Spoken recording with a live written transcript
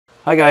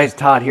Hi guys,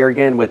 Todd here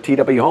again with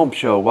TW Home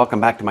Show. Welcome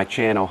back to my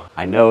channel.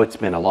 I know it's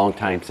been a long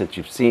time since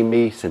you've seen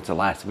me, since the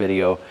last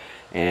video,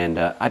 and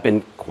I've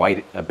been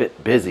quite a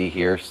bit busy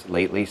here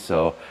lately,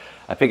 so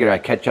I figured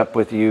I'd catch up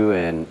with you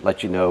and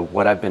let you know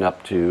what I've been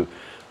up to,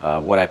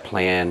 what I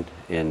plan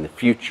in the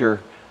future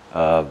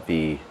of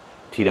the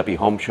TW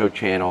Home Show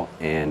channel,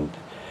 and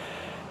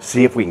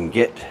see if we can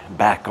get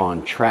back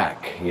on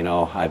track. You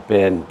know, I've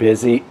been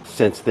busy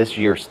since this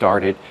year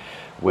started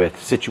with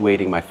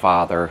situating my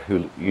father,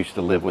 who used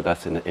to live with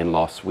us in the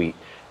in-law suite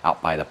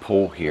out by the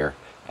pool here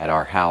at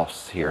our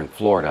house here in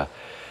Florida.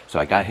 So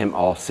I got him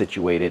all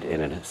situated in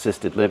an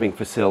assisted living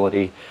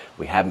facility.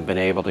 We haven't been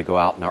able to go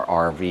out in our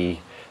RV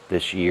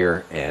this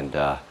year, and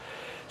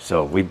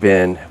so we've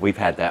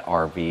had that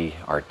RV,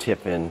 our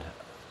TIFFIN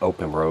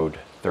open road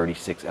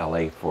 36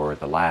 LA for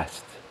the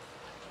last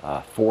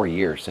 4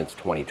 years, since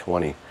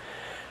 2020.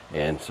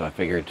 And so I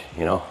figured,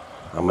 you know,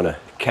 I'm gonna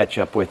catch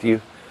up with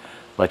you,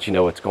 let you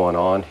know what's going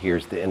on.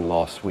 Here's the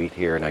in-law suite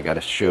here, and I got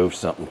to show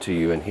something to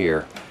you in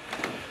here.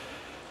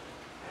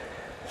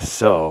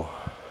 So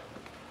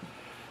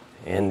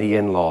in the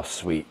in-law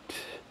suite,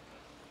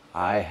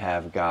 I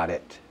have got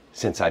it,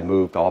 since I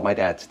moved all my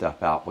dad's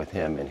stuff out with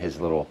him in his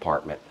little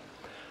apartment,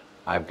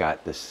 I've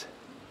got this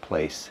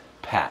place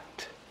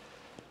packed.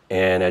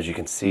 And as you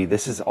can see,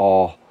 this is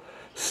all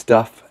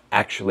stuff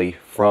actually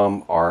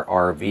from our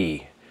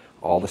RV.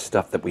 All the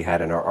stuff that we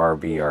had in our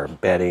RV, our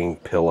bedding,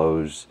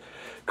 pillows,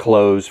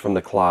 clothes from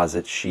the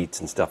closet, sheets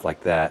and stuff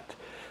like that,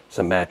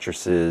 some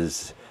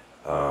mattresses,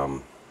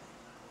 all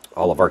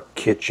of our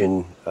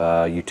kitchen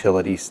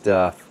utility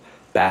stuff,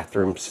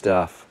 bathroom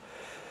stuff,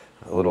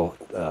 little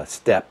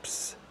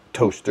steps,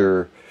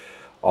 toaster,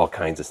 all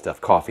kinds of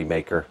stuff, coffee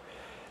maker.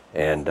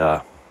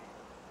 And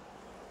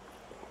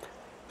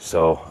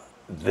so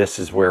this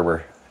is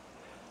where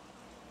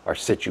our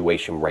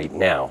situation right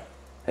now.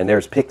 And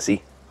there's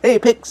Pixie. Hey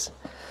Pix,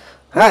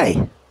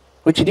 hi,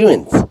 what you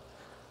doing?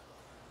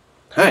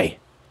 Hi,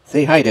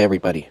 say hi to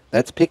everybody.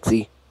 That's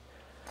Pixie.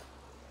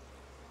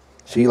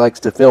 She likes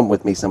to film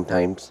with me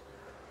sometimes.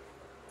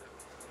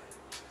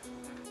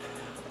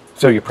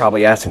 So you're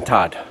probably asking,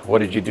 Todd, what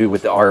did you do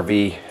with the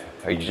RV?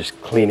 Are you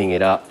just cleaning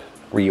it up,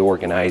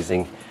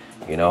 reorganizing?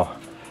 You know,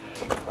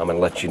 I'm gonna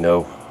let you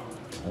know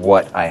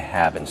what I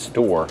have in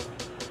store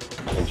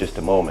in just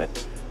a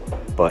moment.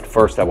 But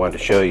first I wanted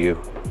to show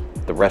you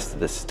the rest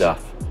of this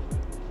stuff.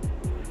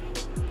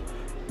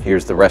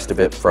 Here's the rest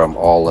of it from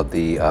all of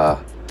the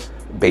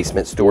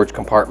basement storage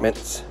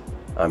compartments.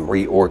 I'm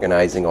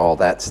reorganizing all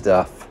that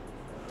stuff.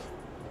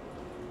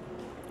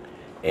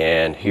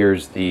 And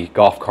here's the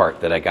golf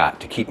cart that I got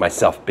to keep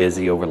myself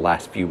busy over the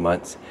last few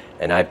months.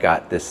 And I've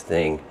got this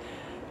thing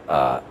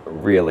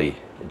really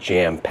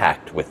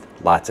jam-packed with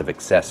lots of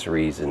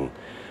accessories and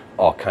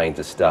all kinds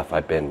of stuff.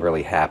 I've been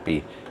really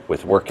happy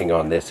with working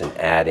on this and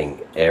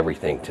adding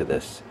everything to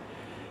this.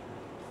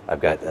 I've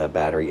got a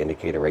battery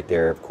indicator right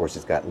there. Of course,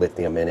 it's got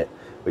lithium in it.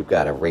 We've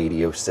got a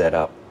radio set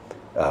up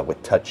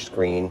with touch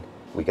screen.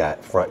 We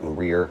got front and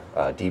rear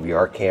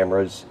DVR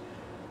cameras.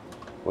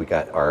 We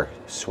got our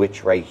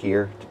switch right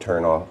here to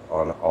turn on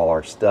all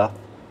our stuff.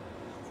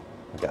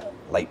 We got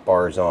light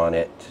bars on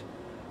it,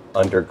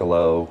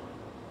 underglow.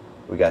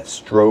 We got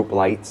strobe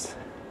lights.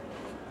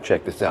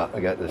 Check this out. I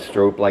got the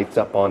strobe lights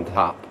up on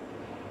top.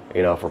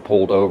 You know, if we're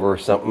pulled over or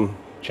something,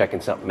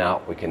 checking something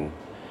out, we can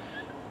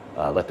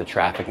let the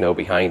traffic know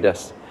behind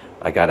us.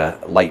 I got a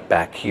light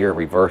back here,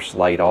 reverse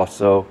light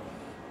also.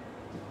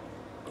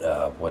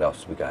 What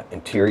else we got?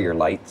 Interior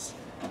lights.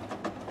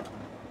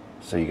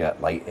 So you got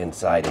light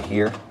inside of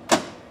here,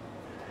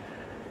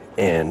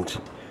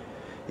 and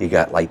you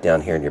got light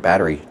down here in your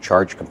battery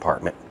charge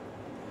compartment.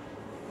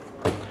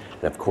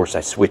 And of course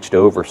I switched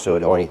over so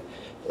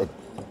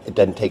it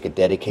doesn't take a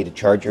dedicated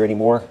charger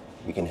anymore.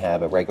 You can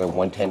have a regular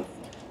 110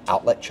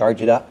 outlet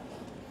charge it up.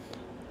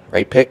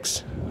 Right,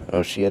 Pix?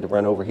 Oh, she had to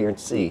run over here and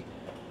see.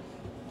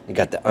 You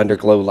got the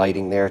underglow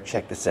lighting there.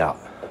 Check this out.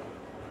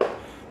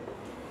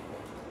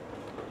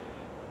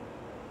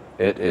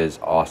 It is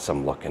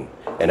awesome looking.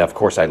 And of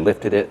course I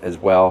lifted it as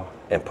well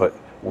and put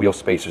wheel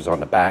spacers on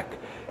the back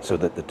so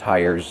that the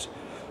tires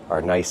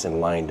are nice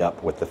and lined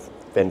up with the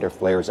fender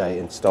flares I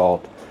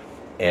installed.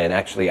 And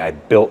actually I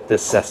built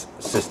this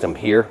system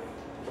here.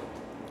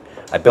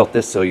 I built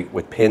this so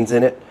with pins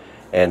in it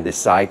and the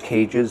side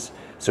cages,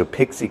 so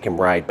Pixie can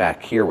ride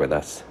back here with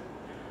us.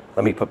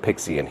 Let me put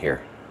Pixie in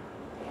here.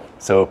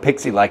 So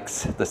Pixie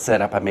likes the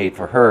setup I made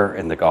for her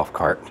in the golf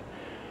cart.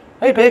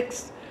 Hey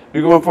Pix,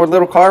 you going for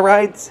little car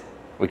rides?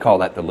 We call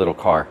that the little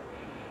car.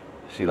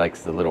 She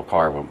likes the little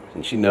car,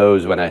 and she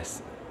knows when I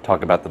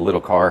talk about the little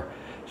car,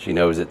 she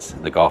knows it's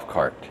the golf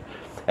cart.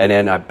 And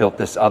then I built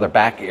this other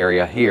back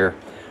area here.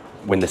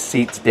 When the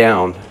seat's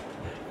down,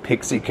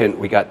 Pixie can,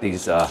 we got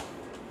these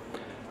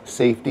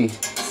safety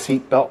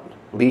seat belt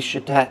leash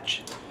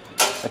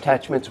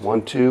attachments,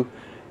 1, 2,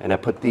 and I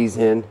put these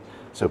in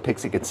so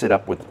Pixie could sit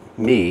up with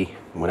me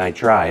when I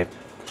drive,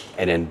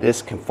 and then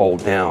this can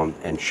fold down,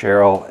 and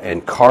Cheryl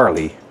and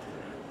Carly,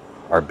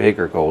 our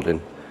bigger Golden,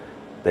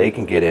 they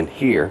can get in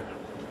here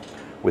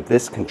with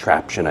this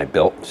contraption I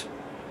built.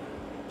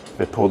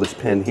 If I pull this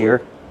pin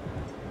here,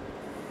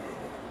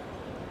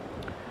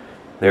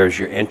 there's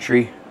your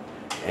entry,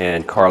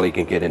 and Carly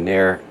can get in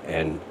there,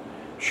 and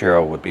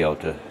Cheryl would be able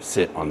to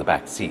sit on the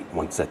back seat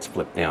once that's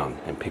flipped down,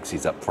 and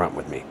Pixie's up front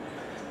with me.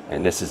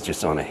 And this is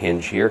just on a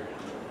hinge here.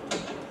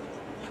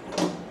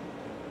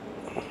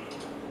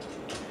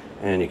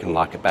 And you can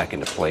lock it back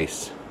into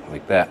place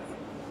like that.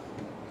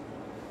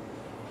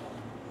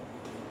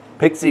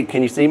 Pixie,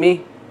 can you see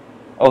me?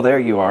 Oh, there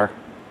you are.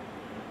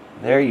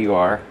 There you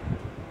are.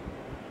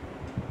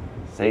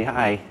 Say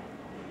hi.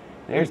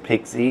 There's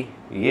Pixie.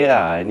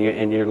 Yeah,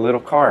 in your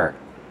little car.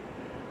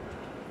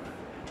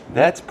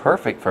 That's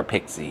perfect for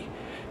Pixie.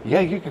 Yeah,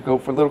 you could go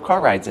for little car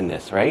rides in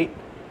this, right?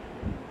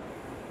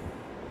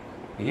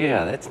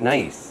 Yeah, that's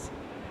nice.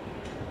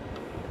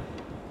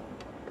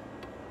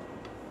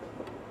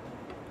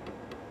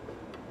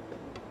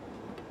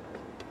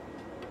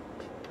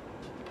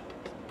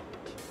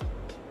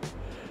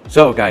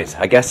 So guys,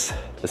 I guess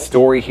the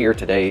story here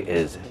today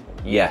is,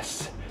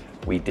 yes,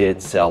 we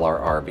did sell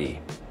our RV.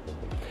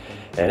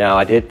 And now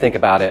I did think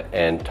about it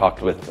and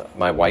talked with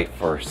my wife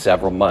for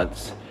several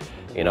months,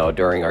 you know,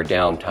 during our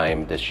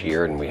downtime this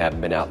year, and we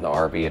haven't been out in the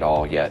RV at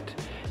all yet.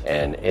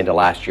 And into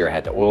last year I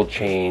had the oil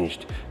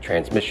changed,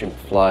 transmission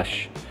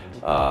flush,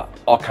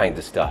 all kinds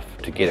of stuff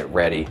to get it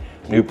ready,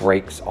 new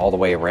brakes all the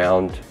way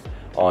around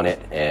on it,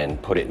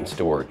 and put it in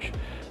storage.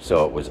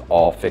 So it was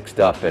all fixed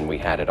up and we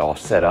had it all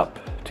set up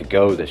to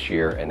go this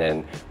year. And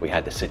then we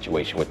had the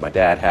situation with my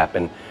dad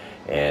happen,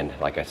 and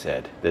like I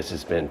said, this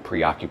has been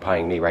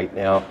preoccupying me right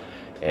now,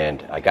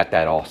 and I got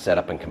that all set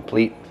up and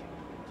complete.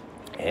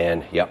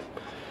 And yep,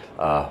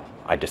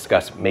 I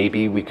discussed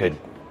maybe we could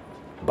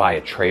buy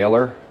a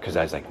trailer, because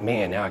I was like,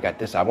 man, now I got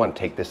this, I want to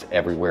take this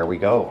everywhere we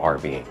go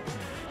RVing.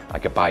 I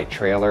could buy a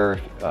trailer,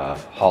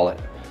 haul it,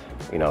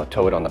 you know,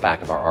 tow it on the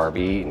back of our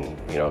RV,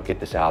 and you know, get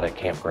this out at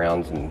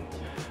campgrounds and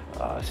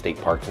state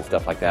parks and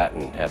stuff like that,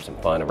 and have some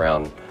fun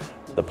around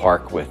the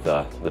park with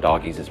the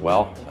doggies as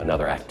well.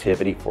 Another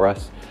activity for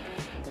us.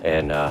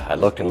 And I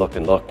looked and looked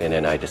and looked, and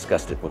then I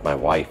discussed it with my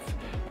wife.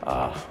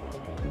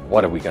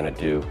 What are we gonna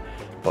do?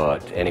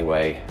 But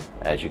anyway,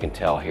 as you can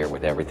tell here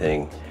with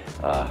everything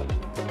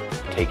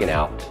taken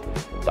out,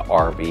 the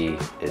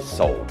RV is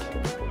sold.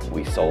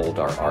 We sold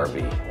our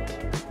RV.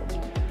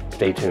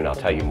 Stay tuned, I'll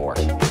tell you more.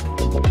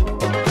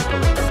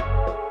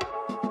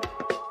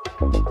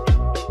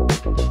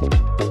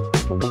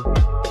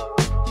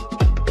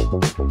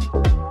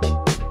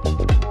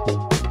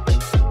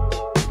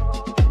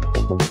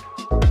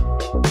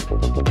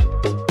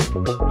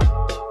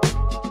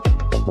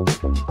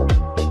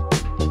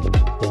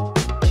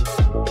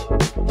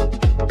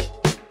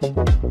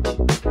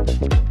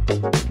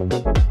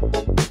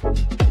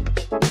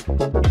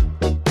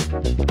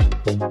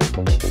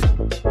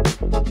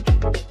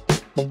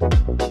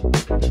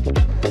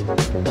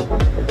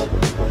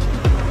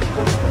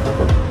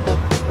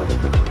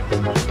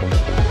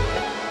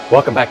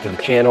 Welcome back to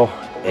the channel,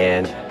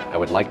 and I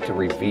would like to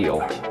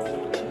reveal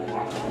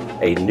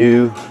a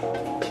new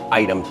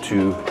item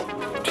to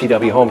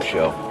TW Home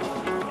Show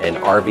and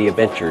RV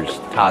Adventures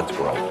Todd's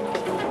World.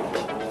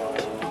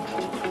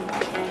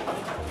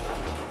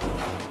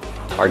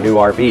 Our new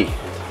RV.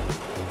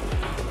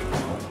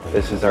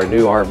 This is our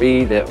new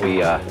RV that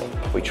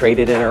we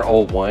traded in our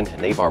old one,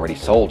 and they've already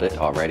sold it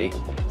already,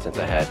 since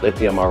I had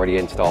lithium already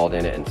installed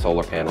in it and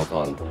solar panels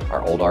on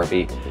our old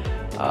RV.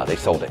 They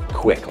sold it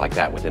quick like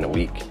that within a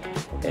week.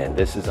 And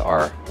this is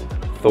our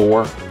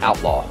THOR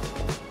Outlaw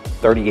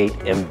 38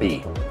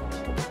 MB.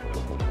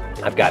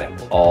 I've got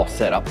it all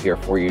set up here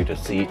for you to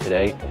see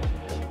today.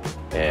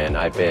 And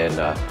I've been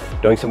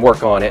doing some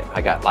work on it.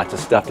 I got lots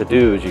of stuff to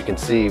do, as you can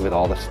see, with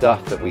all the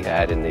stuff that we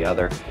had in the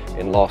other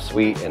in-law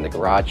suite and the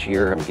garage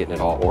here. I'm getting it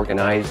all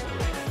organized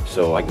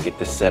so I can get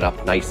this set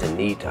up nice and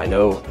neat. I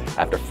know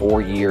after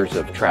 4 years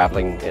of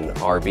traveling and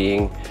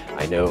RVing,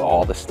 I know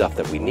all the stuff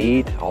that we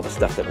need, all the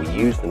stuff that we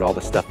used, and all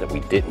the stuff that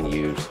we didn't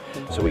use,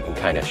 so we can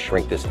kind of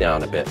shrink this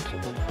down a bit.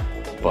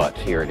 But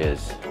here it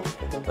is.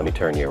 Let me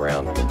turn you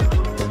around.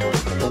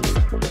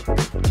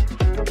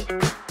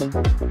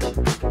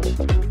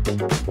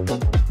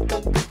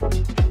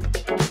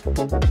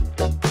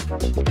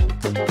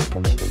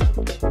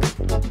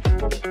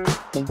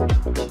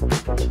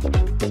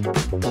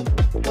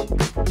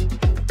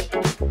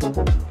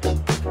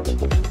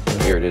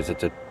 Here it is.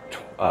 It's a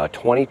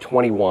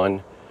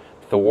 2021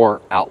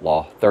 THOR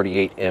Outlaw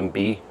 38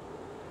 MB,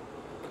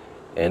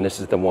 and this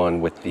is the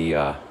one with the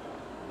I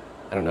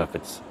don't know if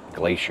it's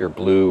glacier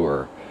blue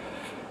or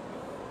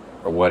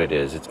what it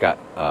is. It's got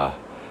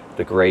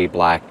the gray,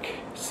 black,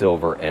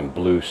 silver, and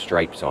blue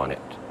stripes on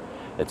it.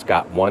 It's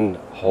got one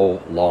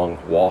whole long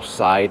wall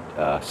side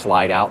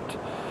slide out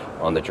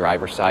on the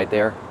driver's side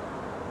there.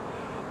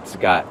 It's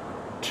got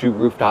 2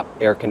 rooftop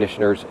air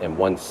conditioners and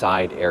 1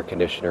 side air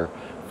conditioner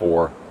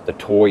for the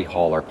toy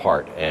hauler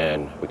part,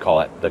 and we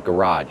call it the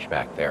garage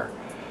back there.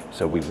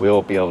 So we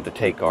will be able to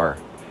take our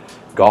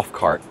golf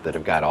cart that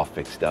I've got all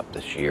fixed up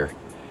this year,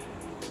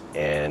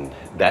 and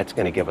that's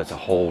going to give us a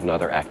whole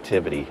nother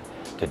activity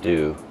to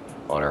do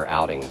on our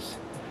outings.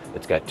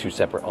 It's got 2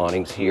 separate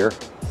awnings here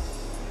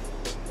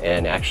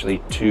and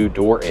actually 2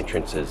 door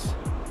entrances.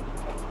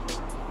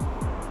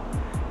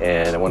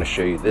 And I want to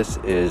show you, this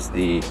is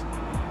the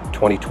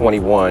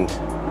 2021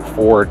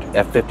 Ford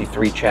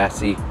F-53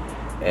 chassis,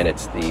 and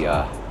it's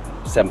the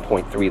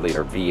 7.3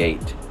 liter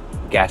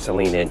V8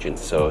 gasoline engine.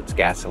 So it's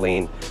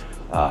gasoline,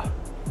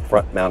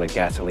 front mounted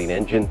gasoline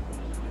engine.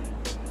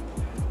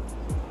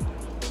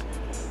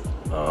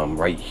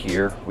 Right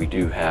here we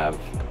do have,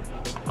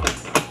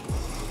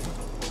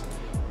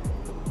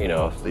 you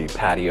know, the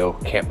patio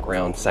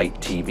campground site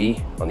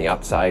TV on the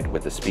outside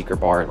with the speaker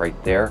bar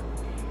right there.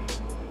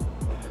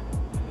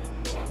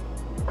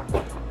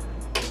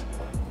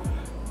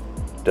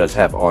 Does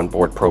have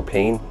onboard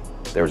propane.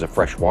 There's a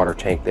fresh water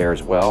tank there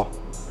as well.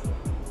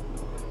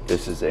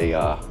 This is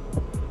a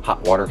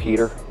hot water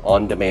heater,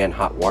 on-demand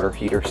hot water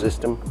heater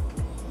system.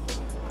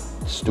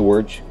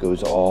 Storage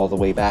goes all the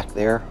way back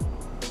there.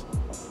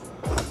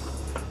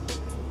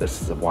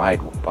 This is a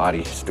wide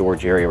body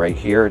storage area right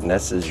here, and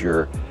this is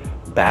your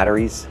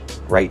batteries.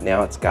 Right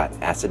now it's got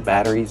acid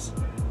batteries.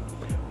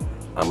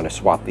 I'm going to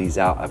swap these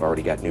out. I've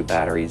already got new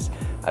batteries.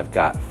 I've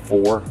got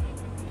 4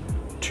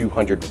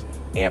 200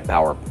 amp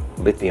hour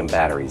lithium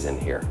batteries in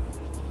here,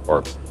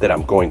 or that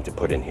I'm going to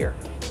put in here.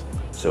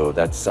 So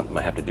that's something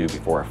I have to do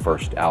before our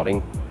first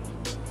outing.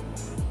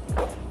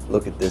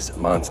 Look at this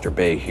monster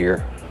bay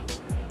here.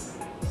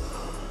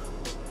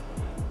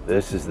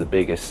 This is the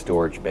biggest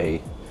storage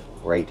bay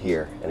right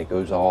here, and it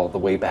goes all the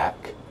way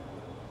back.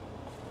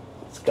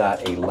 It's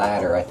got a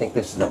ladder. I think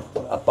this is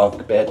a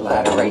bunk bed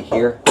ladder right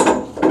here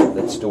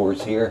that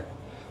stores here,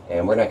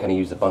 and we're not going to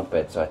use the bunk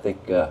bed, so I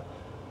think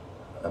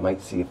I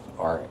might see if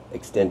our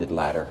extended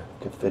ladder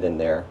could fit in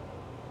there.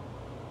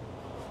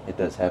 It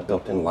does have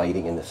built-in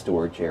lighting in the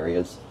storage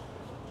areas,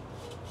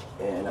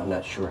 and I'm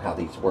not sure how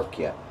these work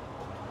yet.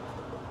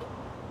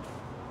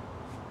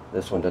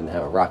 This one doesn't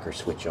have a rocker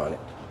switch on it,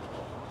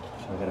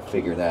 so I got to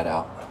figure that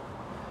out.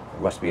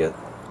 There must be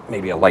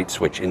maybe a light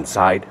switch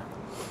inside.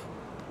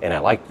 And I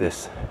like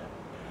this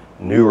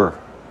newer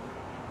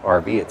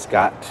RV. It's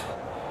got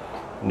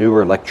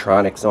newer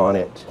electronics on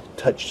it,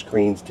 touch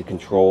screens to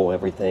control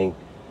everything.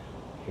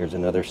 Here's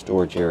another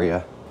storage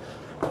area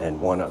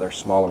and one other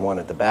smaller one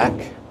at the back.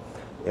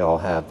 They all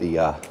have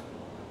the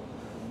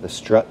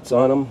struts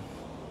on them.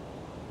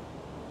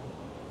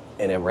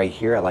 And then right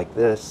here, I like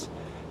this.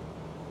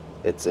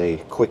 It's a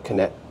quick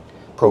connect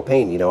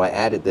propane. You know, I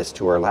added this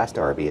to our last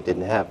RV. It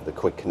didn't have the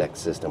quick connect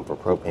system for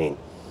propane.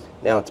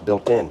 Now it's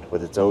built in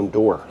with its own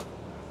door.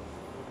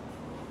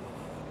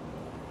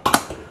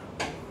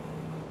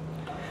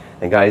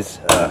 And guys,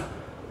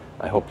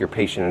 I hope you're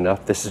patient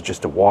enough. This is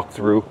just a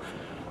walkthrough.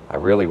 I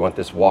really want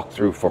this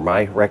walkthrough for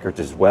my records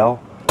as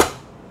well,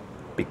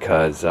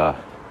 because I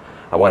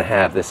want to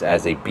have this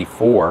as a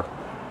before,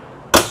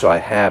 so I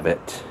have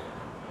it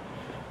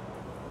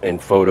in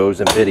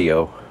photos and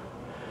video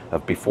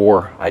of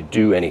before I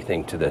do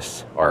anything to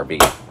this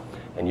RV.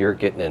 And you're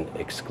getting an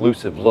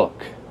exclusive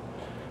look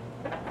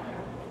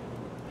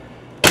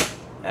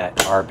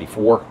at our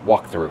before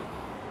walkthrough.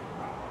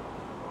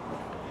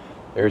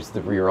 There's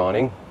the rear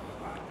awning,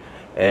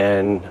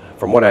 and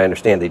from what I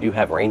understand, they do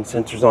have rain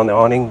sensors on the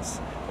awnings,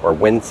 or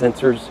wind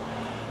sensors,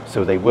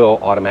 so they will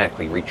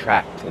automatically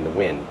retract in the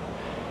wind.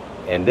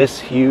 And this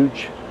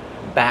huge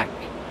back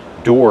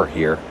door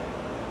here,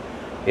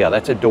 yeah,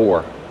 that's a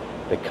door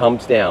that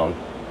comes down,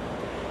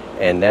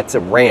 and that's a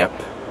ramp,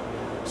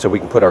 so we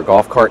can put our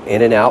golf cart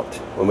in and out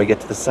when we get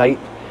to the site.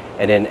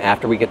 And then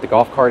after we get the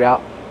golf cart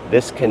out,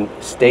 this can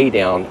stay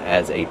down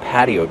as a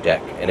patio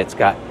deck, and it's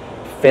got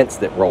fence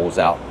that rolls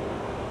out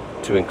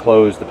to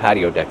enclose the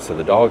patio deck, so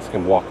the dogs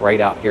can walk right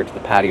out here to the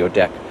patio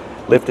deck,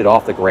 lift it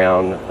off the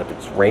ground. If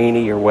it's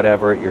rainy or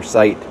whatever at your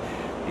site,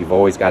 you've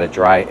always got a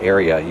dry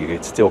area, you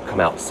could still come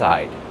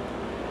outside.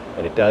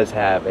 And it does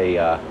have a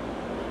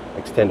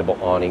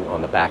extendable awning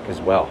on the back as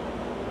well.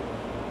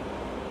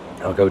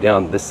 I'll go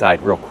down this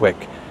side real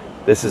quick.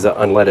 This is an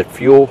unleaded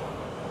fuel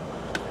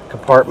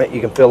compartment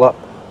you can fill up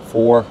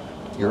for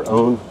your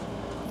own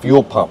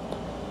fuel pump.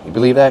 You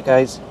believe that,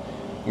 guys?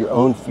 Your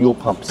own fuel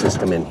pump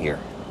system in here.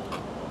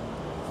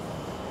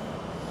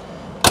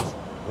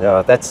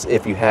 Now, that's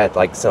if you had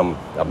like some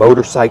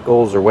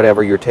motorcycles or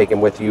whatever you're taking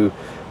with you,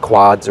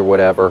 quads or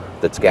whatever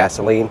that's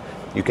gasoline,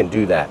 you can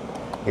do that.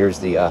 Here's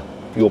the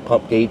fuel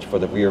pump gauge for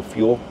the rear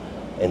fuel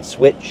and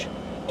switch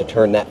to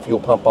turn that fuel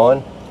pump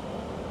on.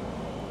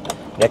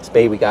 Next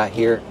bay we got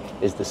here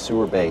is the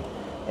sewer bay,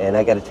 and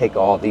I got to take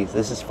all these.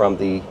 This is from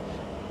the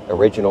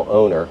original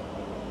owner.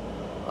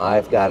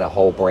 I've got a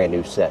whole brand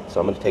new set, so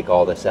I'm going to take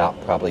all this out,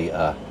 probably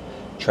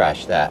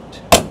trash that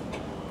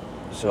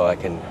so I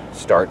can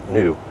start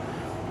new.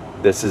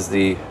 This is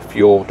the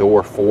fuel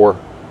door for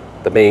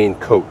the main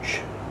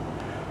coach,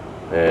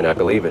 and I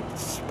believe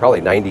it's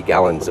probably 90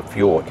 gallons of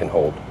fuel it can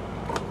hold.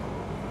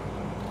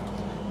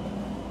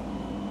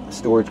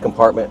 Storage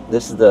compartment.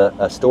 This is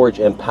the storage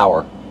and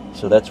power,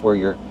 so that's where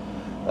your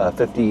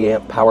 50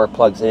 amp power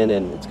plugs in,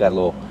 and it's got a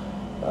little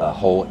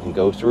hole it can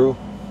go through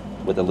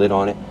with a lid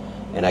on it,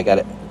 and I got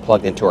it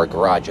plugged into our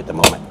garage at the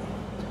moment.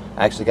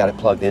 I actually got it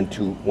plugged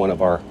into one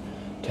of our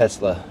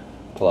Tesla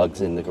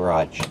plugs in the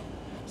garage.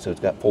 So it's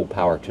got full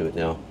power to it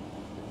now.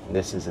 And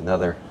this is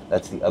another,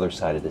 that's the other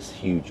side of this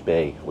huge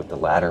bay with the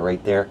ladder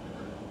right there.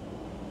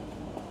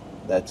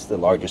 That's the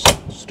largest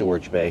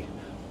storage bay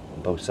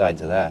on both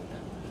sides of that.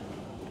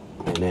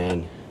 And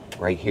then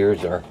right here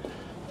is our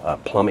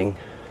plumbing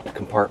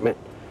compartment.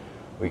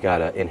 We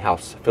got an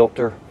in-house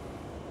filter.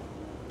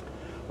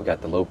 We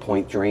got the low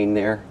point drain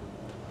there.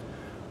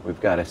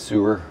 We've got a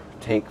sewer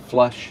tank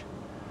flush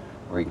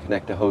where you can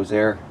connect the hose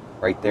there.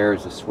 Right there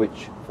is a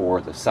switch for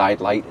the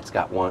side light. It's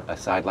got a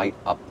side light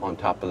up on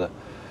top of the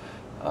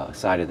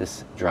side of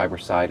this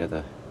driver's side of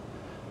the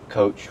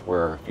coach,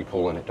 where if you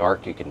pull in it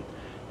dark, you can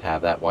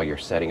have that while you're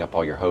setting up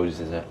all your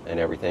hoses and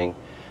everything.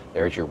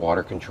 There's your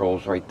water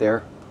controls right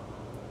there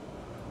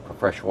for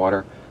fresh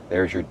water.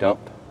 There's your dump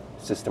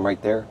system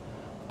right there.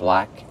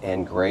 Black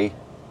and gray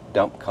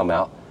dump come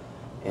out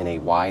in a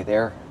Y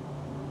there,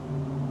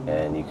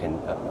 and you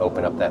can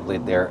open up that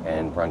lid there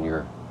and run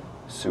your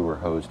sewer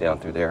hose down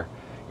through there.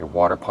 Your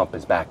water pump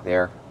is back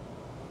there,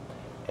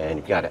 and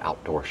you've got an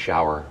outdoor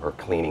shower or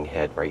cleaning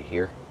head right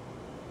here,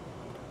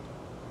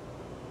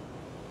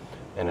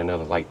 and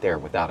another light there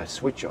without a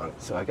switch on it.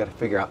 So I got to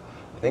figure out,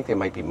 I think there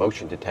might be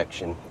motion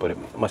detection, but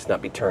it must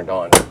not be turned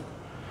on.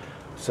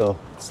 So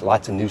it's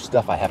lots of new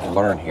stuff I have to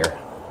learn here.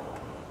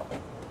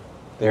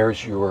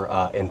 There's your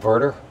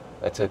inverter.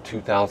 That's a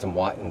 2,000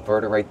 watt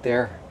inverter right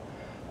there.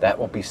 That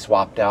will be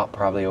swapped out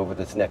probably over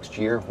this next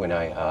year when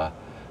I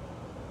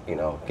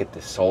get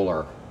the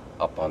solar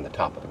up on the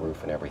top of the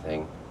roof and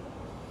everything.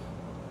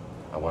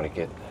 I want to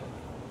get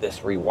this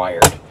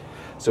rewired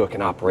so it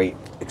can operate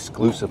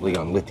exclusively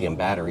on lithium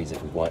batteries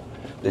if we want.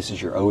 This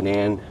is your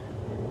Onan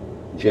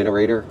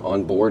generator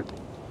on board,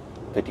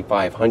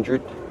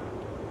 5500,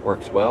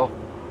 works well.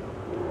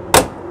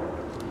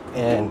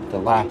 And the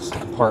last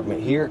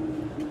compartment here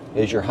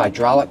is your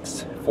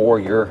hydraulics for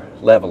your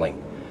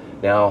leveling.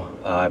 Now,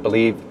 I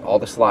believe all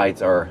the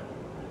slides are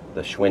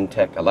the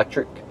Schwinn-Tech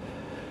electric,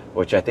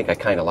 which I think I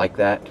kind of like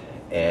that,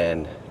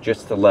 and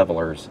just the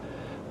levelers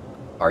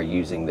are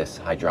using this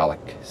hydraulic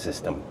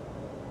system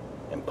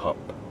and pump.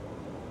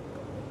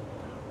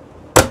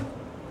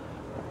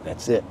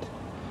 That's it.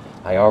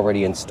 I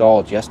already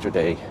installed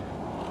yesterday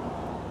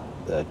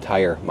the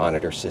tire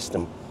monitor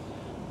system,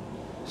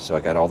 so I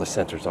got all the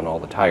sensors on all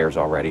the tires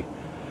already,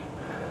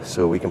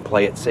 so we can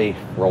play it safe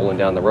rolling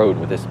down the road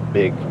with this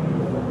big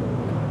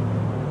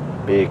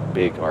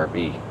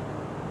RV.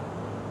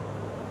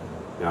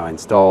 Now I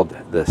installed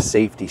the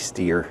safety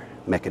steer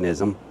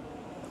mechanism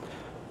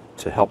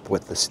to help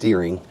with the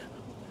steering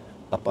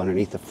up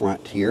underneath the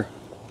front here.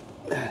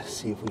 Let's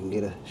see if we can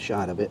get a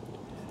shot of it.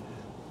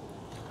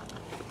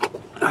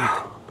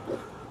 All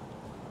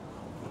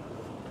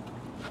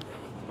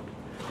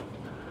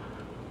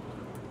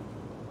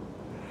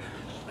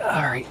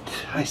right,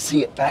 I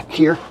see it back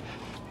here.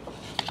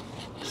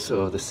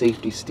 So the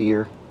safety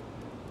steer,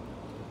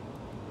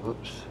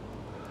 whoops,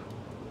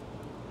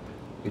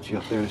 get you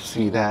up there to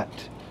see that.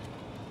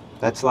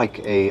 That's like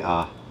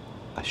a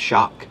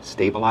shock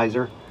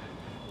stabilizer.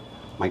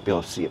 Might be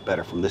able to see it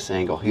better from this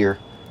angle here.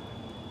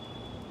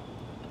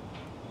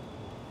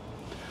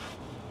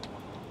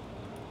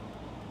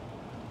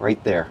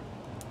 Right there,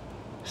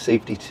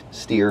 safety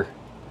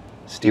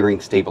steering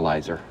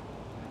stabilizer.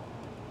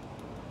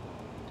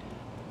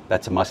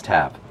 That's a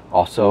must-have.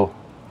 Also,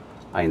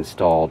 I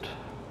installed,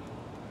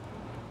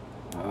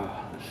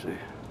 let's see,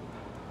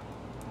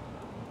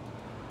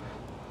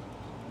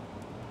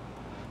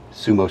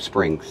 Sumo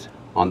springs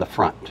on the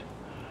front.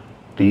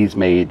 These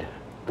made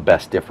the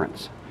best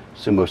difference.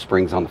 Sumo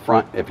springs on the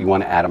front. If you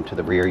want to add them to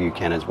the rear, you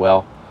can as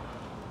well.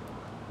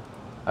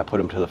 I put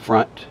them to the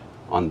front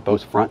on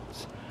both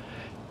fronts,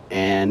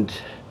 and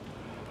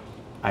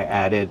I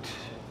added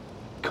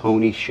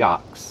Coney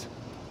shocks,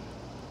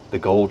 the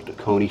gold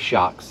Coney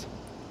shocks,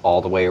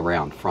 all the way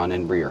around, front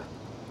and rear.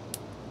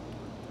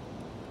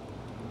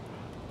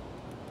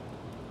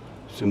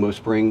 Sumo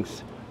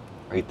springs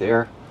right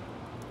there,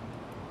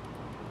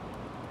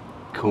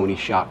 Coney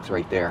shocks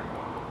right there.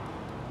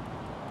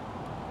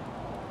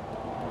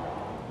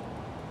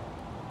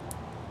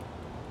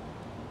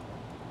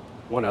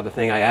 One other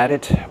thing I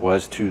added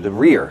was to the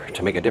rear,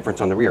 to make a difference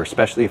on the rear,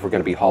 especially if we're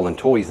going to be hauling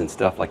toys and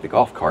stuff like the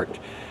golf cart.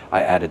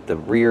 I added the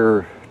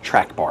rear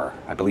track bar.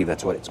 I believe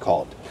that's what it's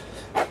called.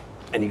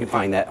 And you can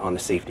find that on the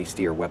Safety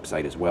Steer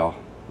website as well.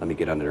 Let me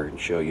get under there and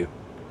show you.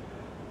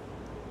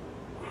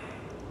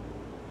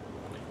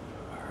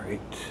 All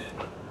right.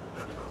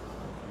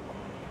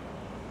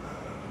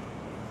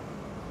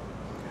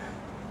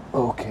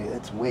 Okay,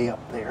 that's way up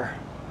there.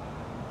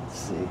 Let's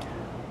see.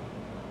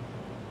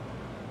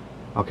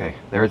 Okay,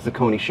 there's the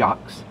Coney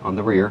shocks on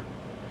the rear.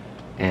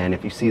 And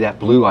if you see that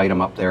blue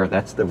item up there,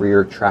 that's the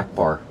rear track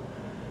bar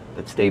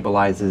that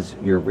stabilizes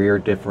your rear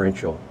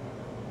differential.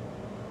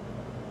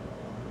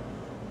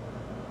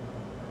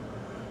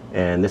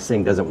 And this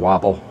thing doesn't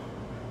wobble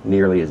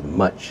nearly as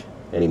much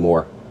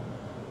anymore.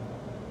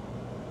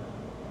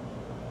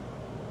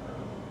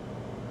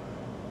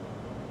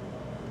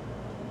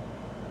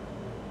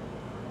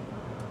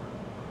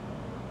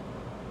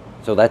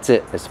 So that's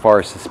it. As far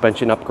as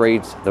suspension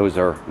upgrades, those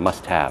are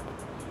must-have.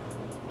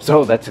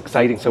 So that's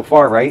exciting so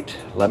far, right?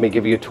 Let me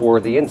give you a tour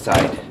of the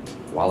inside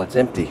while it's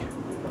empty.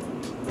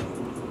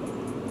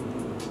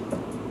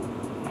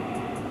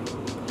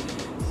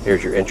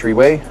 Here's your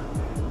entryway.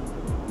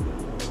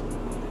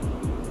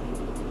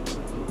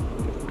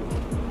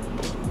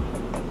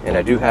 And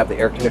I do have the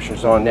air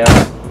conditioners on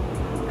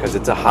now because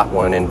it's a hot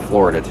one in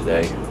Florida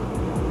today.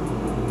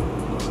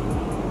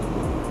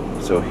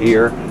 So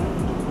here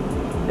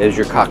is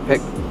your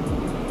cockpit.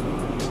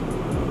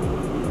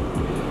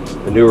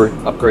 The newer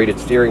upgraded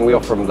steering wheel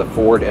from the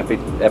Ford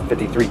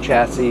F53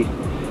 chassis.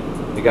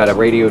 You got a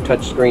radio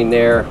touchscreen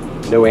there,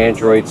 no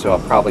Android, so I'll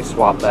probably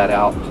swap that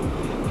out.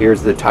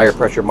 Here's the tire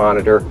pressure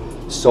monitor,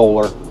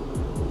 solar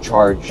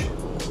charge.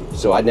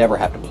 So I never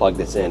have to plug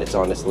this in. It's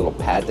on this little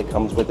pad that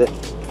comes with it.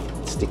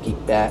 Sticky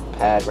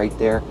pad right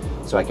there.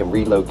 So I can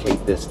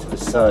relocate this to the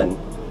sun,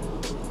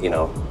 you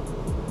know,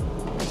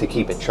 to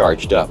keep it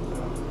charged up.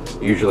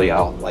 Usually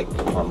I'll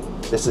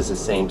this is the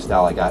same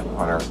style I got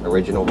on our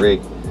original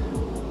rig.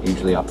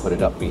 Usually I'll put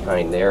it up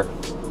behind there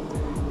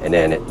and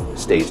then it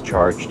stays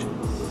charged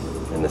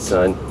in the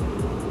sun.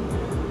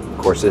 Of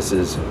course, this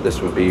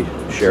would be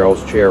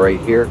Cheryl's chair right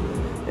here,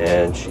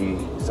 and she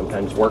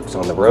sometimes works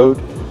on the road.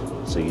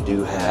 So you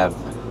do have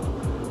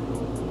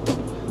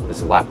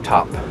this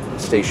laptop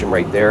station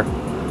right there.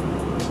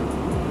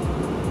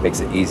 Makes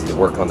it easy to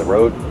work on the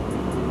road.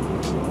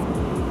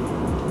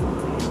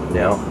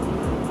 Now,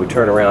 if we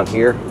turn around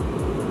here,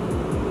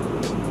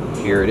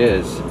 here it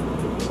is.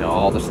 Now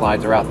all the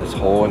slides are out. This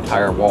whole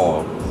entire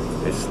wall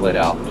is slid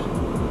out.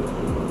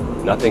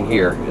 Nothing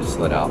here is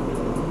slid out,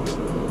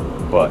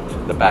 but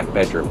the back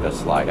bedroom does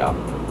slide out.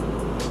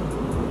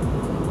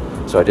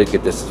 So I did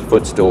get this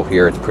footstool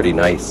here. It's pretty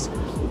nice.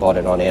 Bought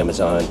it on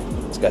Amazon.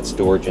 It's got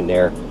storage in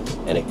there,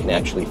 and it can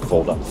actually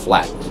fold up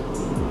flat.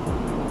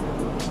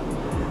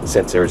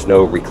 Since there's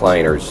no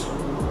recliners,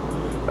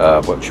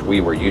 which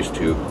we were used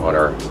to on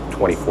our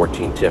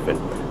 2014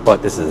 TIFFIN,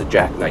 but this is a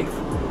jackknife.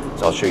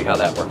 So I'll show you how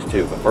that works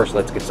too. But first,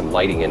 let's get some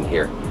lighting in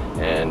here.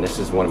 And this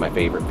is one of my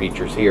favorite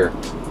features here,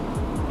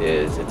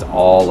 is it's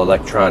all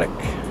electronic.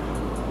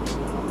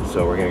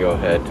 So we're gonna go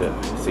ahead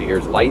to see,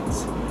 here's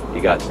lights.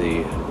 You got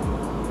the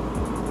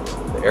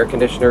air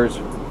conditioners,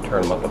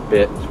 turn them up a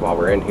bit while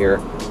we're in here.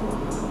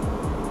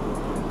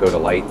 Go to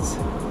lights,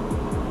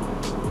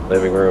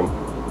 living room,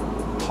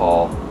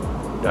 hall,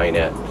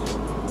 dinette,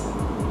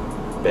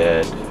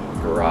 bed,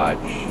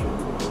 garage,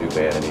 new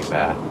vanity,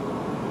 bath.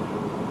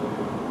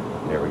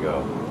 There we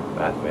go,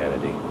 bath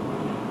vanity.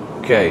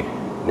 Okay,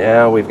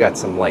 now we've got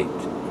some light.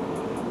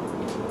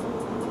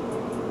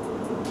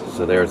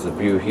 So there's the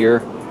view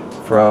here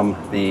from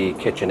the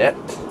kitchenette.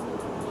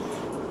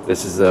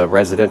 This is a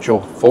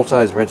residential,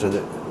 full-size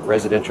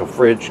residential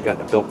fridge. Got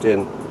the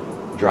built-in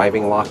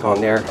driving lock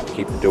on there to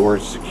keep the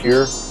doors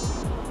secure.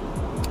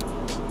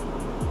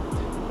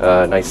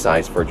 Nice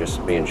size for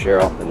just me and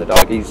Cheryl and the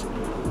doggies.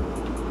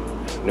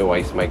 No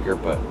ice maker,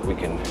 but we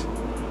can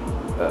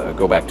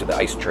go back to the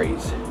ice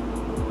trays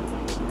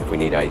if we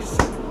need ice.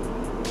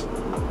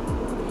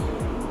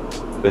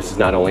 This is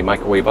not only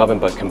microwave oven,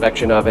 but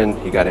convection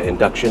oven. You got an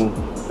induction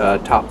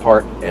top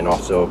part, and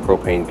also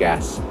propane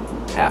gas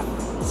half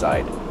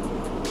side.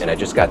 And I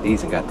just got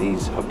these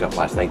hooked up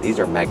last night. These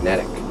are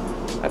magnetic.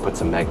 I put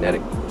some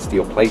magnetic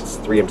steel plates,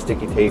 3M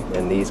sticky tape,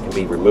 and these can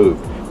be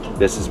removed.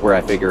 This is where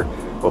I figure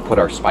we'll put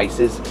our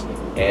spices,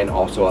 and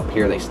also up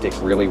here they stick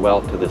really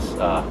well to this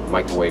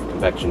microwave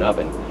convection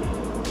oven.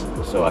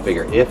 So I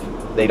figure if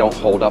they don't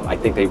hold up, I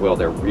think they will.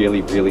 They're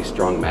really, really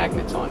strong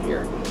magnets on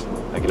here.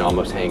 I can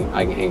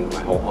hang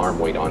my whole arm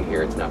weight on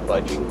here. It's not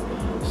budging.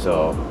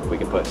 So we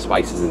can put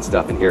spices and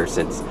stuff in here,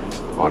 since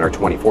on our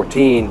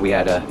 2014 we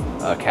had a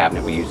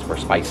cabinet we used for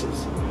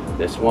spices.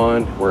 This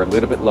one, we're a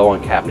little bit low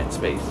on cabinet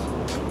space.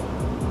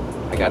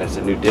 I got us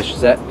a new dish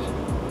set,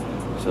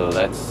 so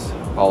that's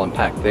all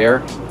unpacked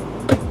there.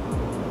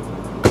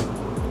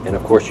 And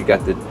of course you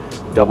got the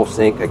double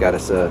sink. I got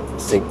us a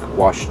sink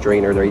wash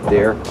strainer right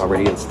there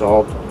already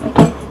installed,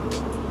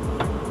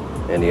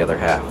 and the other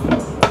half.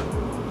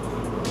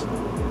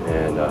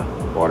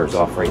 And water's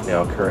off right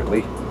now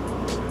currently.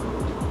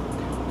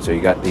 So you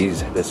got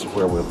these. This is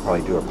where we'll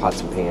probably do our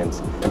pots and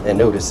pans. And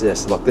notice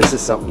this. Look, this is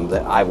something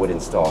that I would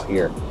install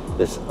here.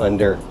 This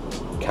under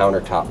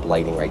countertop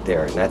lighting right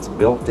there, and that's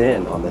built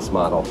in on this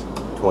model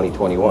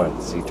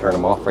 2021. So you turn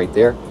them off right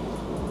there.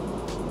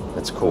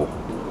 That's cool.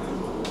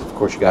 Of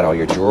course, you got all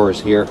your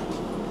drawers here.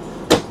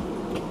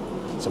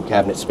 Some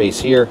cabinet space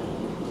here.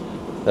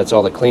 That's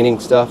all the cleaning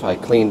stuff. I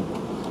cleaned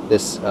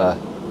this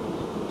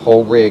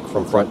whole rig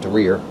from front to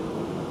rear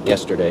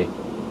yesterday.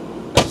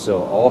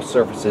 So all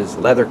surfaces,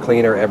 leather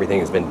cleaner, everything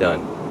has been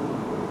done.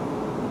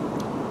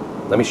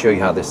 Let me show you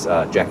how this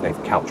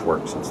jackknife couch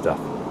works and stuff.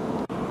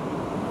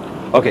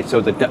 Okay, so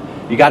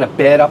you got a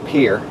bed up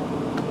here.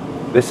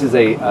 This is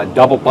a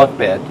double bunk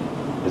bed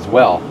as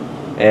well.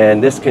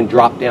 And this can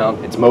drop down.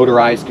 It's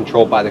motorized,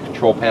 controlled by the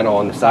control panel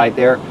on the side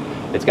there.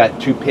 It's got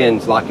 2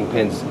 pins, locking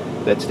pins,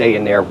 that stay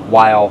in there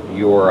while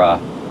you're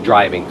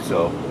driving,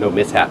 so no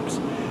mishaps.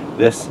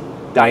 This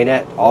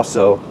dinette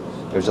also,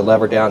 there's a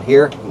lever down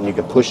here, and you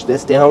can push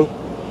this down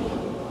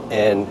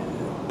and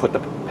put the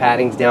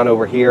paddings down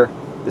over here.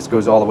 This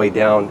goes all the way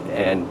down,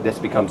 and this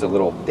becomes a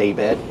little day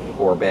bed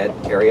or bed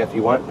area if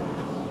you want.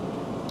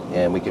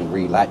 And we can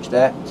relatch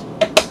that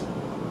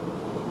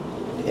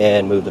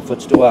and move the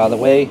footstool out of the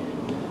way.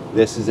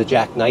 This is a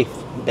jackknife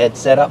bed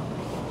setup.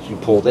 So you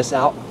pull this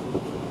out.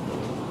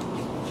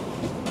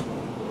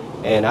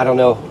 And I don't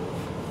know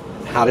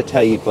how to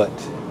tell you, but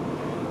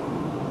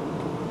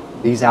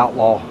these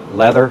Outlaw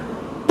leather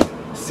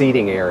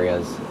seating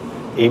areas,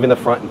 even the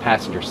front and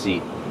passenger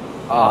seat,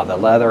 the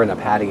leather and the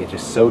padding is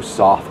just so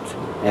soft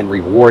and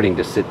rewarding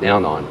to sit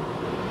down on.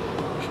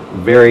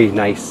 Very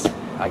nice.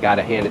 I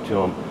gotta hand it to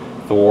them.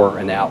 THOR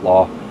and the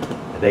Outlaw,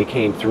 they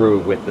came through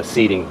with the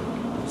seating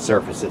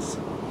surfaces,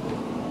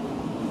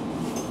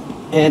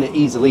 and it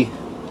easily,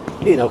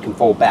 you know, can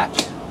fold back.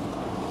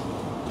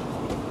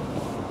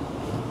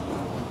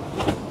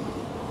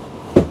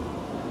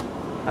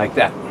 Like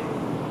that.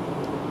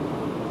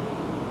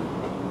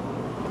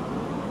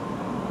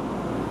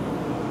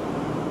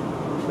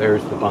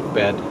 There's the bunk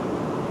bed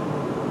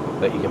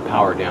that you can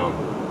power down,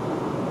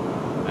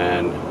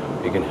 and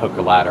you can hook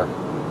a ladder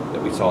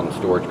that we saw in the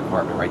storage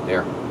compartment right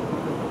there.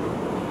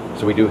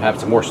 So we do have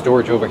some more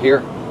storage over here.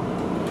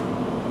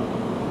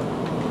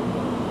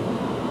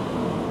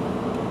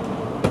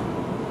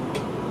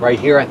 Right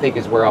here, I think,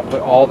 is where I'll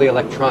put all the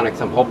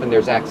electronics. I'm hoping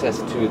there's access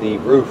to the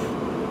roof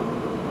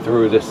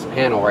through this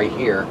panel right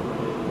here,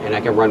 and I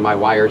can run my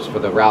wires for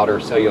the router,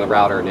 cellular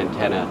router and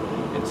antenna,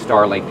 and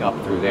Starlink up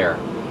through there.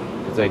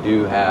 Because I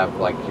do have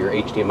like your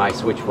HDMI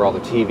switch for all the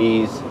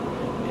TVs,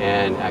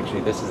 and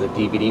actually this is a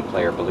DVD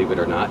player, believe it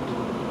or not.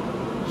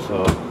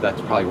 So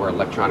that's probably where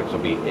electronics will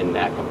be, in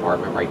that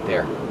compartment right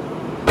there.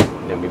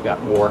 And then we've got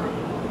more.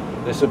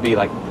 This would be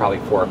like probably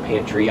for a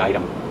pantry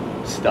item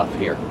stuff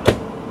here.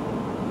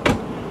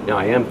 Now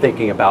I am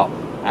thinking about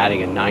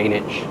adding a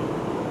 9-inch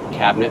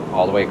cabinet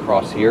all the way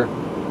across here,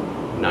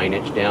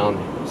 9-inch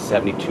down,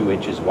 72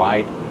 inches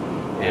wide,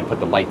 and put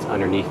the lights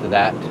underneath of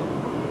that,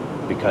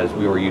 because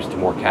we were used to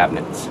more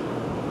cabinets.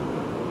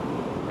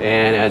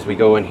 And as we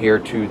go in here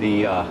to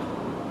the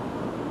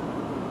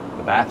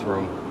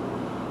bathroom,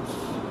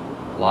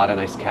 a lot of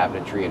nice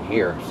cabinetry in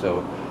here.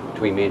 So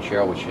between me and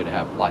Cheryl, we should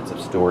have lots of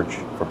storage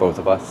for both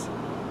of us.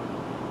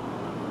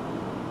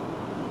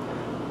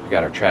 We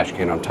got our trash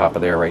can on top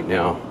of there right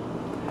now.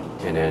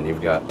 And then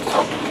you've got,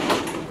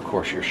 of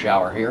course, your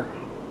shower here.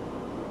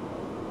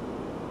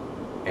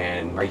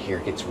 And right here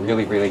it gets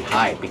really, really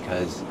high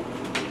because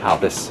how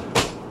this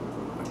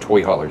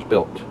toy hauler is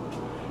built.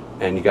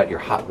 And you got your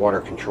hot water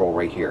control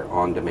right here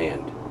on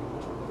demand.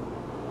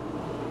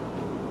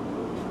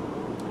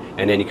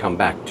 And then you come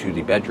back to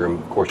the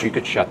bedroom. Of course, you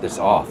could shut this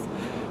off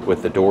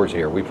with the doors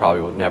here. We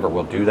probably never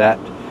will do that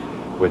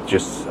with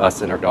just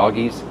us and our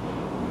doggies.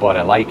 But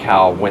I like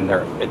how when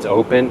it's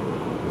open,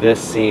 this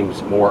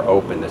seems more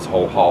open, this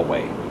whole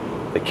hallway.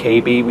 The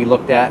KB we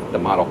looked at, the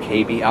model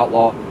KB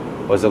Outlaw,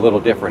 was a little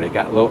different. It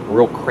got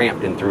real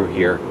cramped in through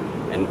here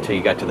until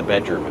you got to the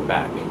bedroom and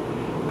back.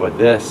 But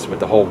this, with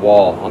the whole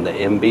wall on the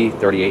MB,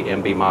 38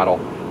 MB model,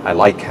 I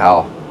like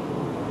how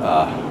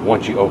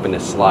once you open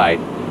this slide,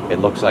 it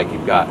looks like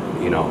you've got,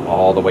 you know,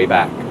 all the way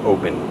back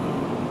open,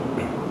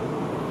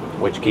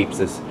 which keeps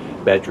this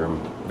bedroom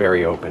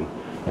very open.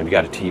 And you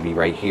got a TV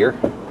right here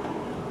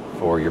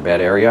for your bed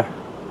area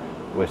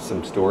with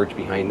some storage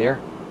behind there.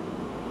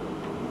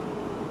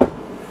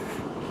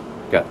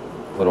 Got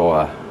a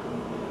little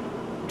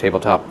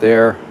tabletop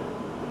there,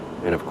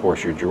 and of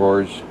course your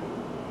drawers,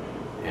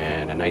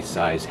 and a nice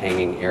size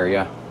hanging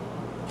area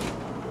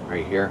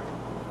right here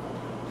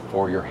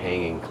for your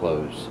hanging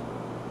clothes.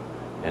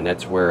 And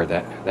that's where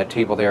that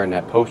table there and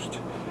that post,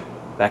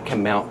 that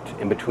can mount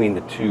in between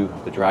the two,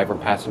 the driver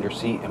and passenger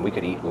seat, and we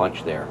could eat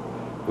lunch there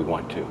if we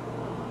want to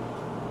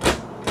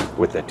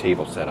with that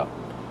table set up.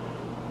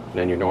 And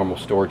then your normal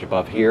storage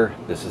above here.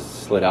 This is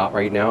slid out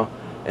right now,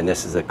 and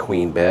this is a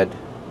queen bed.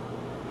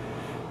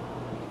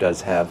 It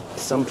does have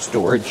some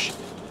storage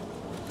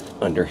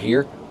under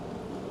here.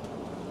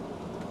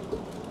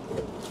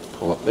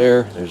 Pull up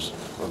there, there's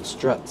one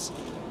struts.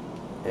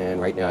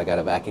 And right now I got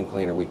a vacuum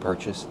cleaner we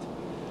purchased.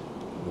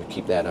 We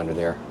keep that under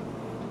there.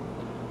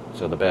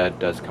 So the bed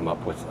does come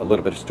up with a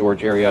little bit of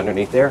storage area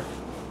underneath there.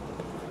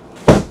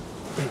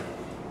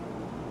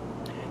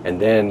 And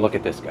then look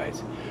at this,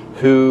 guys.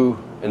 Who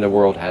in the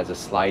world has a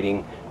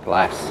sliding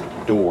glass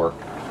door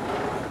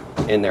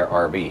in their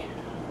RV?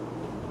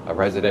 A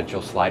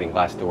residential sliding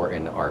glass door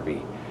in the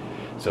RV.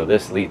 So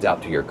this leads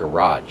out to your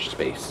garage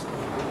space.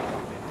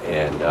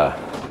 And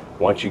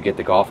once you get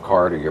the golf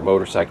cart or your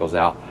motorcycles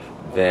out,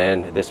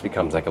 then this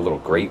becomes like a little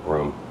great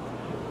room.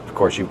 Of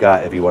course, you've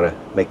got, if you want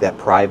to make that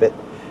private,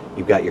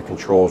 you've got your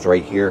controls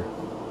right here.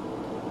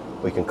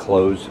 We can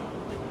close,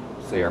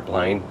 say, our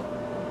blind,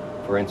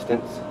 for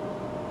instance.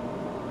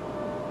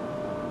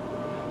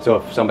 So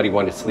if somebody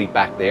wanted to sleep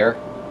back there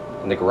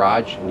in the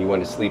garage and you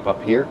want to sleep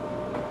up here,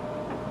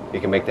 you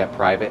can make that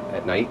private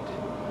at night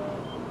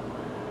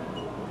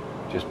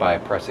just by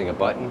pressing a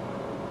button.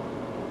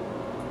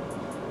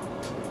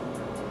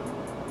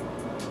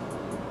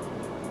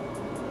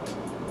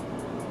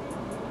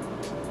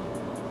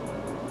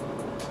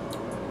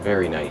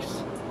 Very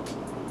nice.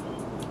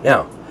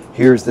 Now,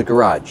 here's the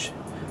garage.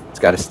 It's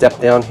got a step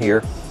down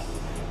here,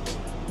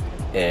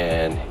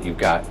 and you've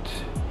got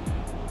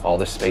all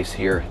this space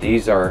here.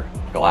 These are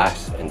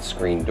glass and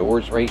screen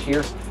doors right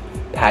here,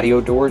 patio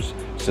doors,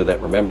 so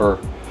that, remember,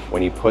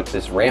 when you put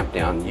this ramp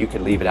down, you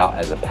could leave it out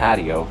as a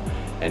patio,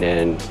 and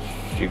then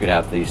you could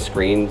have these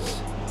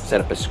screens set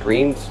up as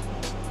screens,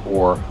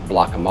 or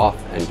block them off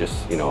and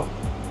just, you know,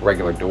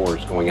 regular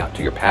doors going out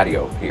to your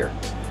patio here.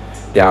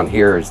 Down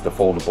here is the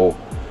foldable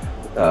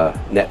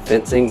net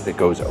fencing that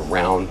goes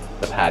around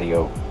the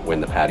patio when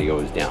the patio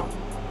is down.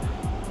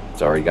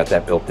 It's already got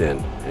that built in,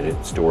 and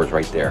it stores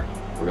right there.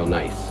 Real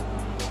nice.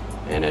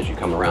 And as you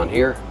come around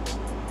here,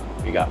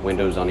 you got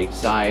windows on each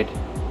side.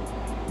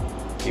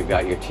 You've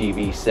got your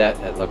TV set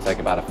that looks like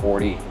about a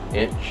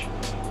 40-inch,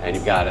 and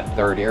you've got a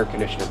third air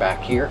conditioner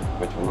back here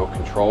with remote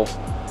control,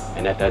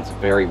 and that does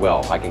very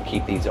well. I can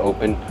keep these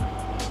open.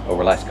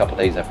 Over the last couple of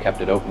days, I've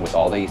kept it open with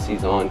all the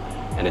ACs on,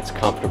 and it's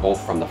comfortable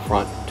from the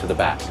front to the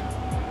back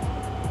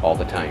all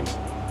the time.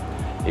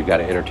 You've got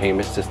an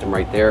entertainment system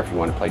right there if you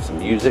want to play some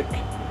music.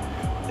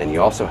 And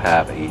you also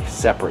have a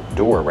separate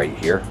door right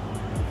here.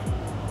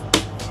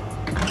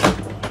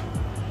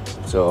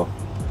 So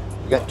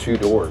you've got two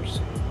doors,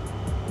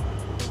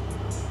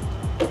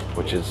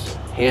 which is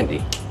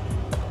handy.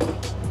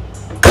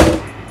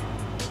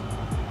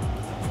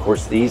 Of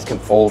course, these can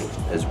fold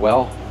as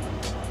well.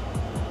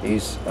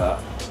 These are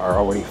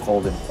already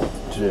folded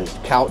to the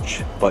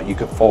couch, but you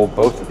could fold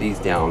both of these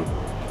down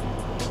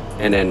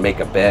and then make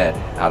a bed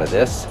out of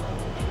this,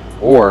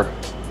 or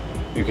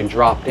you can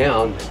drop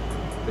down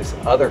this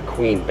other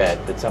queen bed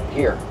that's up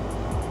here.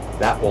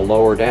 That will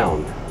lower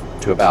down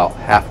to about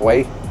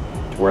halfway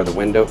to where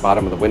the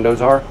bottom of the windows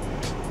are.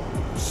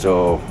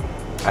 So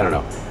I don't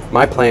know,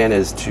 my plan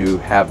is to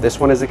have this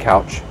one as a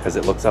couch because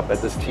it looks up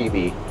at this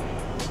TV,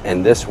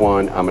 and this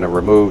one I'm going to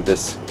remove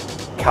this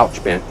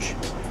couch bench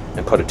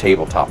and put a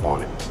tabletop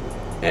on it,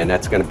 and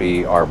that's going to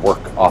be our work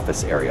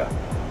office area.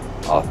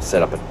 I'll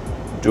set up a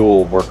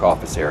dual work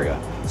office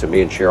area, so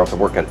me and Cheryl can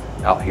work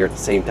out here at the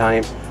same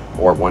time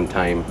or one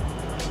time,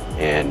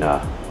 and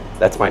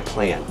that's my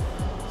plan.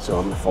 So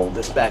I'm gonna fold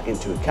this back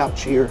into a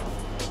couch here,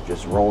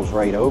 just rolls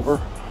right over,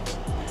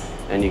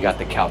 and you got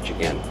the couch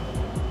again.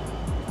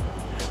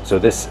 So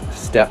this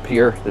step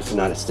here, this is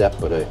not a step,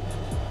 but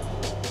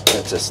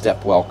it's a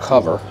step well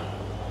cover.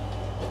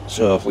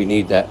 So if we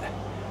need that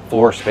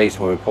floor space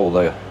when we pull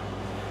the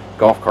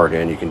golf cart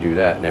in, you can do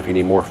that. And if you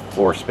need more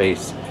floor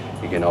space,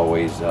 you can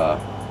always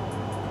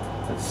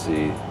let's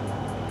see,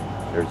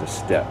 there's a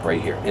step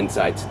right here,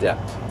 inside step.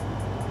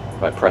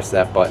 If I press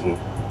that button,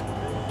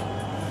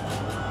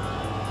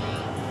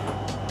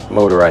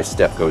 motorized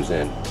step goes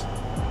in.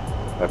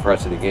 If I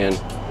press it again,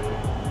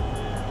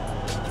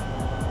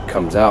 it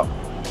comes out.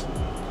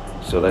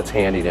 So that's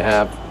handy to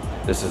have.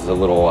 This is a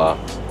little,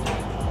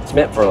 it's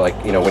meant for, like,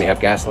 you know, when you have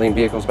gasoline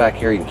vehicles back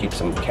here, you can keep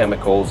some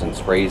chemicals and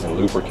sprays and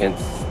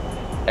lubricants,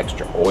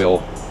 extra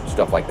oil,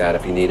 stuff like that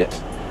if you need it.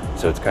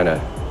 So it's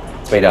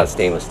it's made out of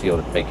stainless steel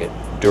to make it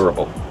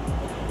durable.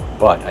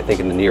 But I think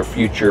in the near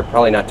future,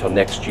 probably not till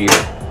next year,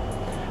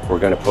 we're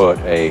going to put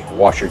a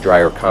washer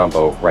dryer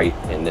combo right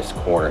in this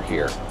corner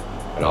here,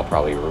 and I'll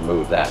probably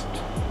remove that.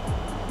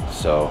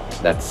 So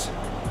that's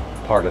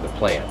part of the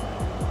plan.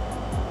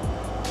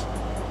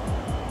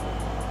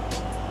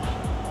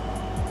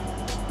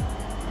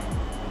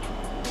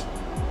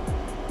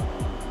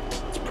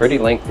 It's pretty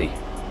lengthy.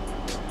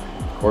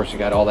 Of course, you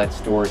got all that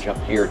storage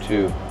up here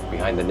too,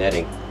 behind the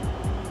netting.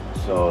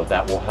 So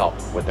that will help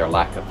with their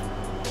lack of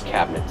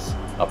cabinets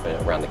up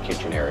and around the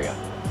kitchen area.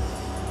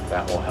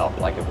 That will help.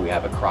 Like if we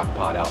have a crock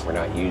pot out we're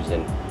not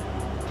using,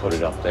 put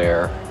it up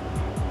there.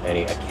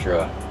 Any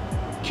extra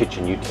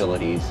kitchen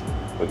utilities,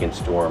 we can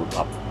store them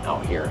up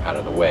out here, out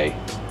of the way.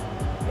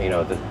 You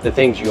know, the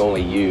things you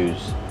only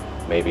use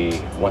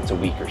maybe once a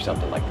week or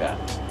something like that.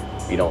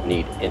 You don't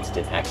need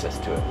instant access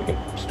to it. We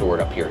can store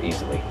it up here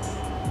easily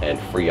and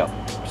free up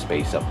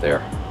space up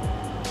there.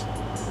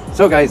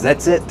 So guys,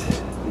 that's it.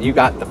 You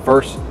got the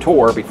first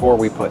tour before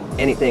we put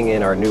anything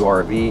in our new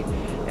RV,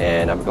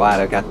 and I'm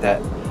glad I got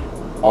that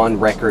on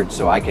record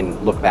so I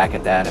can look back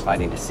at that if I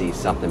need to see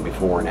something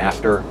before and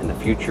after in the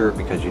future,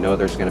 because you know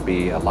there's going to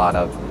be a lot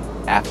of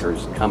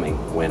afters coming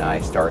when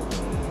I start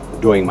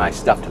doing my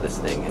stuff to this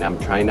thing. And I'm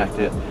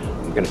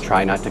going to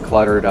try not to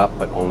clutter it up,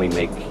 but only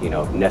make, you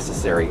know,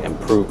 necessary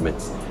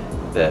improvements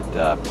that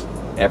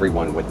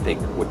everyone would think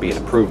would be an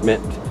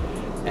improvement,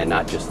 and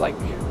not just like,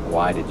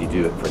 why did you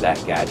do it for that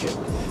gadget?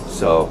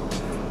 So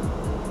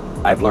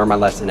I've learned my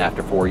lesson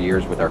after 4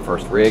 years with our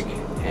first rig,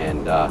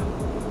 and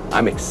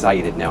I'm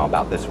excited now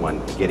about this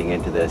one, getting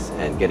into this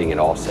and getting it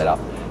all set up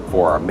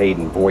for our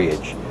maiden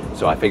voyage.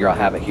 So I figure I'll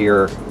have it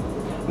here.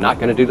 I'm not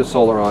going to do the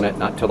solar on it,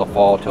 not till the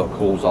fall, till it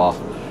cools off.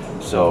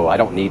 So I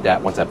don't need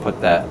that once I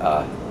put that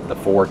the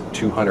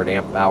 200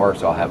 amp hours.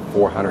 So I'll have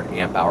 400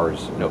 amp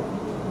hours, no,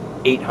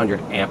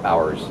 800 amp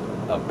hours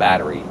of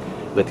battery,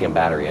 lithium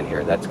battery in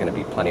here. That's going to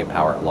be plenty of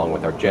power, along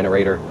with our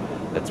generator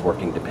that's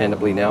working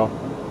dependably now.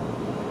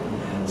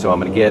 So I'm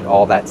going to get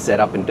all that set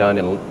up and done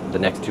in the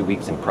next 2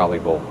 weeks, and probably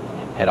will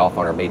head off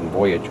on our maiden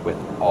voyage with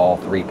all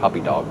 3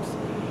 puppy dogs.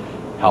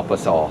 Help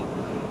us all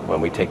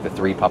when we take the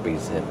 3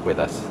 puppies with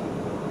us.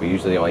 We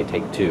usually only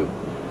take 2.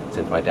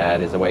 Since my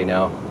dad is away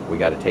now, we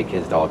got to take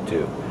his dog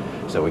too.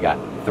 So we got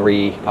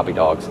 3 puppy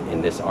dogs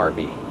in this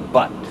RV,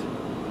 but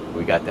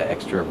we got the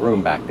extra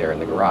room back there in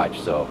the garage,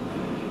 so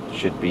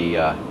should be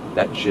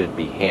that should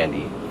be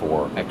handy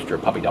for extra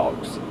puppy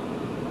dogs.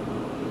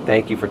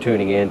 Thank you for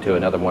tuning in to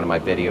another one of my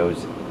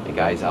videos, and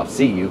guys, I'll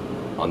see you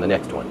on the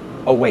next one.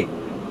 Oh wait,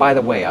 by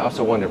the way, I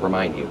also wanted to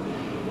remind you,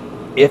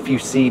 if you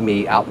see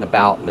me out and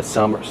about in the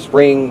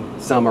spring,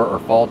 summer, or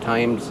fall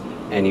times,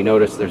 and you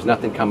notice there's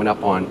nothing coming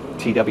up on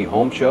TW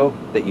Home Show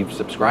that you've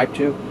subscribed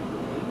to,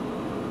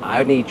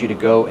 I need you to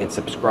go and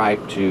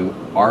subscribe to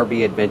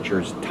RV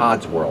Adventures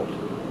Todd's World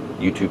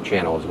YouTube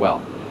channel as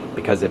well,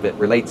 because if it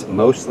relates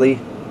mostly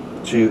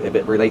to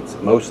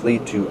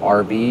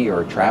RV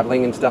or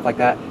traveling and stuff like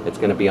that, it's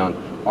going to be on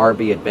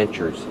RV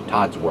Adventures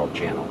Todd's World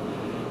channel.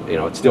 You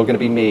know, it's still going to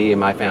be me and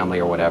my family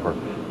or whatever,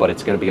 but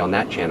it's going to be on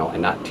that channel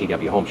and not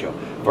TW Home Show.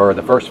 For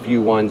the first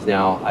few ones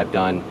now I've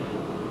done,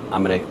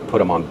 I'm going to put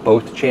them on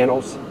both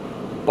channels,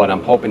 but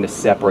I'm hoping to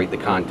separate the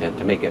content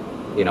to make it,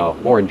 you know,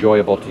 more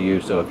enjoyable to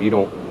you. So if you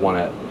don't want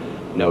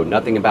to know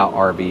nothing about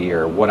RV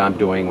or what I'm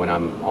doing when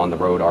I'm on the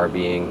road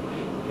RVing,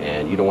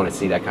 and you don't want to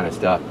see that kind of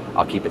stuff,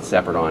 I'll keep it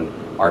separate on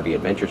RV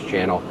Adventures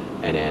channel.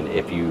 And then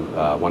if you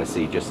want to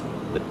see just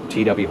the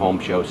TW Home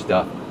Show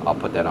stuff, I'll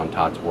put that on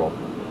Todd's World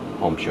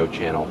Home Show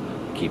channel.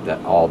 Keep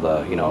that, all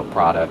the, you know,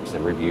 products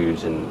and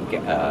reviews and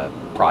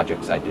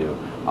projects I do,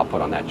 I'll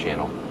put on that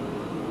channel.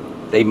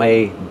 They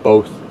may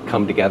both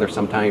come together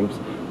sometimes,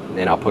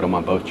 and I'll put them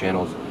on both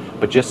channels.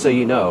 But just so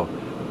you know,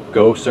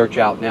 go search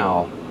out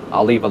now.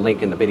 I'll leave a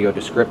link in the video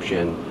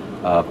description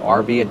of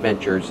RV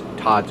Adventures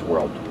Todd's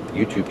World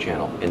YouTube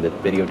channel in the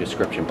video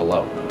description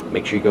below.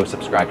 Make sure you go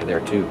subscribe to there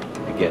too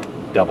to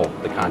get double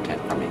the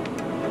content from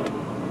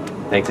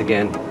me. Thanks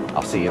again.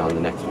 I'll see you on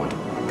the next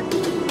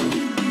one.